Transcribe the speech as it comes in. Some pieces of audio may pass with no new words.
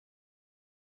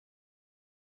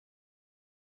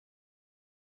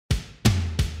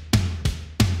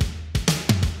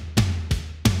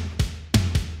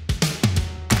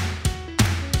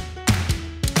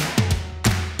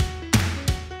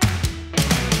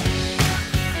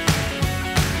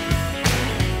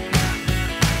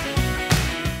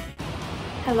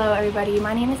Hello everybody,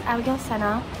 my name is Abigail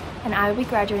Senna and I will be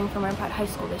graduating from Rampart High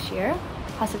School this year,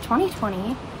 class of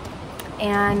 2020.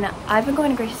 And I've been going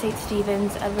to Grace St.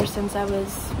 Stephen's ever since I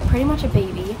was pretty much a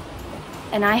baby.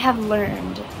 And I have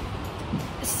learned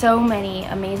so many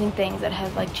amazing things that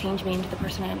have changed me into the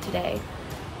person I am today.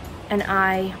 And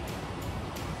I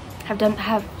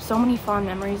have so many fond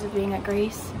memories of being at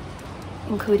Grace,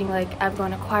 including I've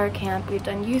gone to choir camp, we've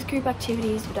done youth group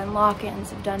activities, we've done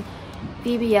lock-ins, we've done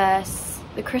VBS,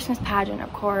 the Christmas pageant,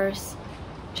 of course,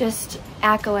 just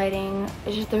acolyting.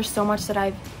 There's so much that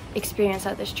I've experienced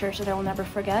at this church that I will never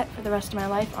forget for the rest of my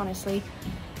life, honestly.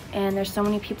 And there's so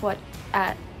many people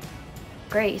at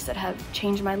Grace that have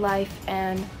changed my life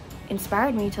and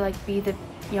inspired me to be the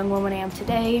young woman I am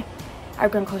today.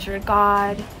 I've grown closer to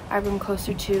God, I've grown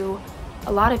closer to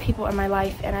a lot of people in my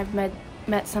life, and I've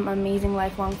met some amazing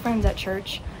lifelong friends at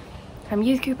church from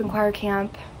youth group and choir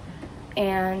camp,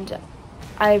 and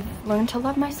I've learned to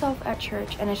love myself at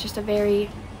church, and it's just a very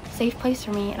safe place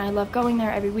for me, and I love going there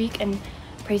every week and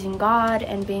praising God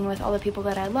and being with all the people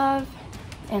that I love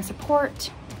and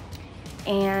support.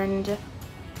 And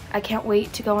I can't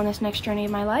wait to go on this next journey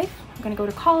of my life. I'm gonna go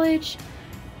to college.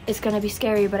 It's gonna be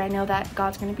scary, but I know that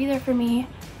God's gonna be there for me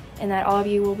and that all of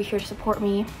you will be here to support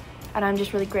me, and I'm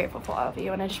just really grateful for all of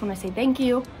you. And I just want to say thank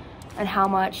you and how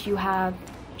much you have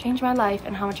changed my life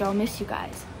and how much I'll miss you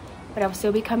guys. But I will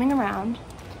still be coming around,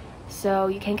 so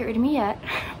you can't get rid of me yet.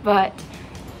 But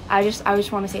I just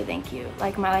want to say thank you.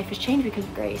 My life has changed because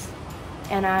of Grace,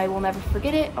 and I will never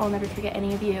forget it. I'll never forget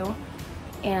any of you,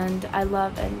 and I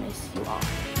love and miss you all.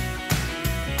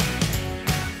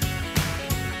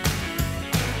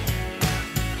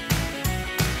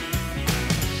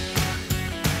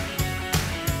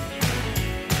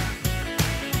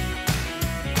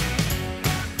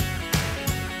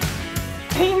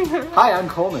 Hi, I'm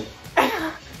Coleman.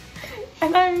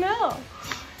 And I'm Mel.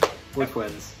 We're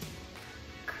twins.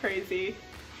 Crazy.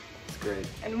 It's great.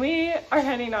 And we are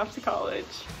heading off to college.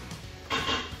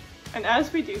 And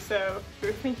as we do so,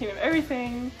 we're thinking of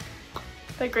everything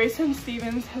that Grace St.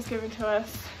 Stephen's has given to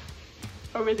us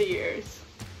over the years.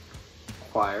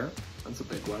 Choir, that's a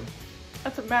big one.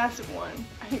 That's a massive one.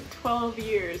 I think 12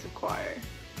 years of choir.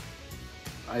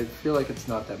 I feel like it's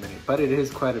not that many, but it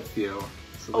is quite a few.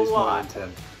 It's at least more than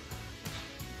 10.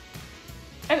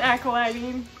 And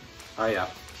acolyting. Oh yeah.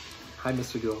 Hi,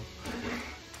 Mr. Duel.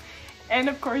 And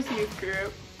of course, youth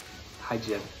group. Hi,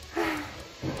 Jim.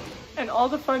 And all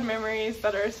the fun memories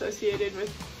that are associated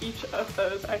with each of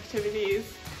those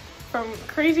activities. From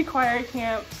crazy choir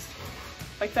camps,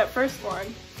 like that first one.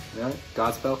 Yeah,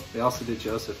 Godspell. We also did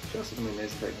Joseph. Joseph and the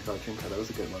Amazing Technicolor Dreamcoat. That was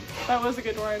a good one. That was a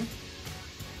good one.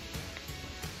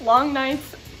 Long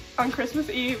nights on Christmas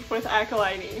Eve with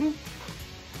acolyting.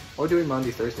 Or doing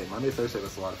Monday, Thursday. Monday, Thursday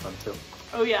was a lot of fun too.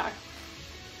 Oh yeah.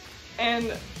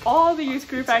 And all the youth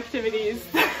group activities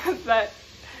that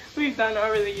we've done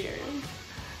over the years.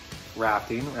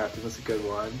 Rafting. Rafting was a good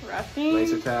one. Rafting.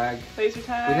 Laser tag. Laser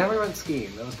tag. We never went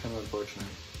skiing. That was kind of unfortunate.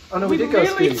 Oh no, we did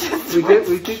really go skiing. We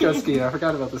did go skiing. skiing. I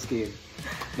forgot about the skiing.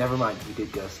 Never mind. We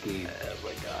did go skiing. Oh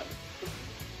my god. It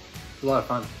was a lot of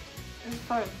fun. It was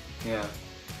fun. Yeah.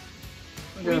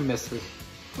 I'm gonna miss it.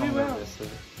 We I'm will. gonna miss it.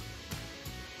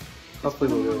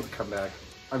 Hopefully we'll be able to come back.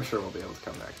 I'm sure we'll be able to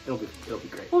come back. It'll be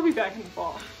great. We'll be back in the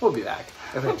fall. We'll be back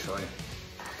eventually.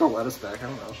 Don't let us back. I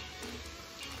don't know.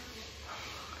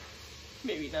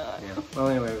 Maybe not. Yeah. Well,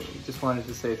 anyway, we just wanted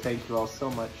to say thank you all so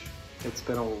much. It's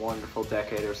been a wonderful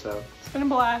decade or so. It's been a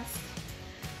blast.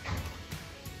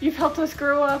 You've helped us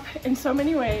grow up in so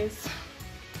many ways.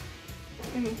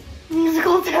 In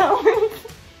musical talent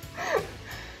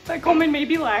that Coleman may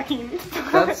be lacking.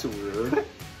 That's rude.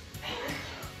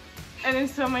 And in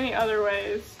so many other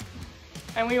ways.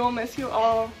 And we will miss you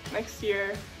all next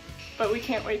year, but we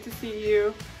can't wait to see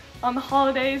you on the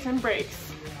holidays and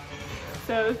breaks.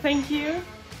 So thank you,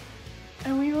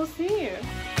 and we will see you.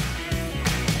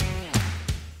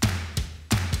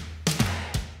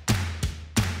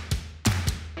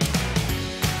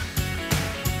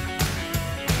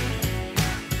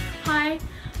 Hi,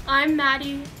 I'm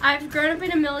Maddie. I've grown up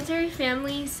in a military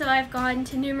family, so I've gone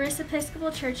to numerous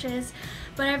Episcopal churches,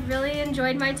 but I've really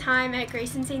enjoyed my time at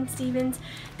Grace St. Stephen's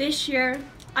this year.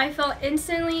 I felt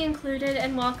instantly included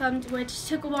and welcomed, which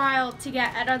took a while to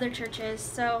get at other churches,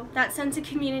 so that sense of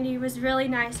community was really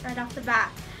nice right off the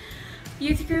bat.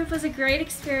 Youth group was a great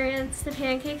experience. The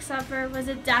pancake supper was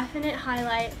a definite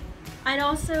highlight. I'd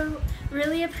also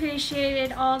really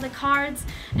appreciated all the cards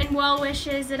and well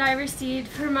wishes that I received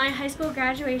for my high school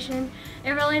graduation.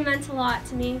 It really meant a lot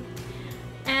to me.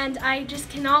 And I just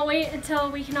cannot wait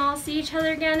until we can all see each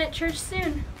other again at church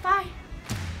soon. Bye!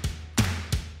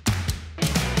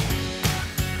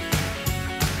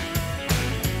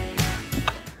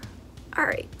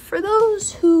 For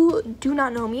those who do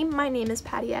not know me, my name is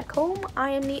Patty Ekholm. I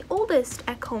am the oldest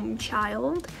Ekholm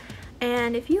child,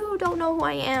 and if you don't know who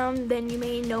I am, then you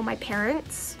may know my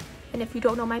parents. And if you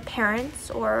don't know my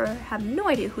parents or have no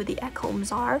idea who the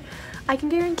Ekholms are, I can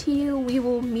guarantee you we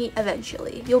will meet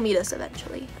eventually. You'll meet us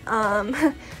eventually.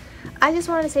 I just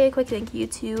wanted to say a quick thank you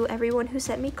to everyone who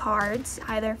sent me cards,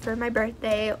 either for my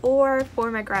birthday or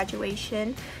for my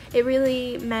graduation. It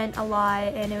really meant a lot,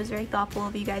 and it was very thoughtful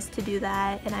of you guys to do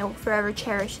that, and I will forever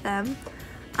cherish them.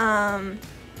 I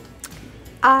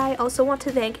also want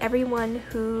to thank everyone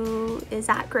who is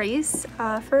at Grace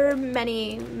for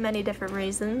many different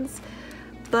reasons,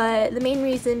 but the main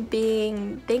reason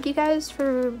being thank you guys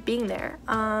for being there.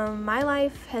 My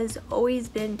life has always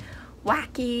been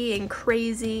wacky and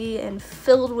crazy and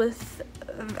filled with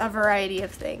a variety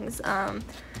of things,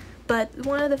 but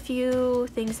one of the few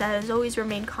things that has always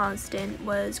remained constant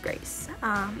was Grace.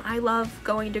 I love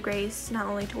going to Grace not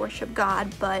only to worship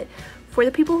God, but for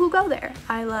the people who go there.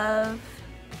 I love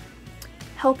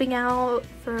helping out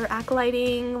for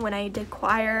acolyting. When I did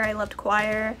choir, I loved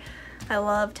choir. I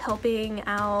loved helping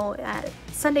out at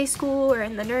Sunday school or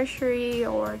in the nursery,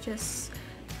 or just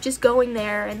going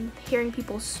there and hearing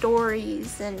people's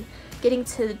stories and getting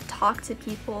to talk to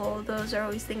people. Those are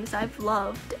always things I've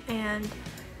loved, and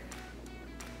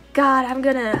God, I'm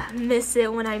gonna miss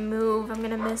it when I move. I'm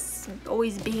gonna miss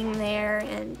always being there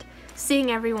and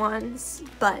seeing everyone's,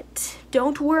 but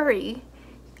don't worry.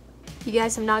 You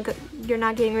guys you're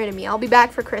not getting rid of me. I'll be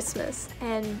back for Christmas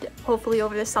and hopefully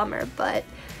over the summer, but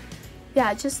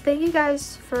yeah, just thank you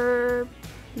guys for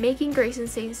making Grace and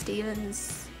St.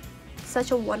 Stephen's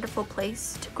such a wonderful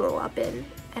place to grow up in,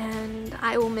 and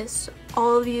I will miss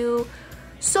all of you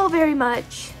so very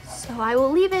much. So I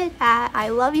will leave it at I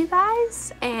love you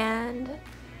guys, and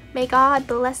may God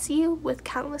bless you with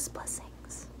countless blessings.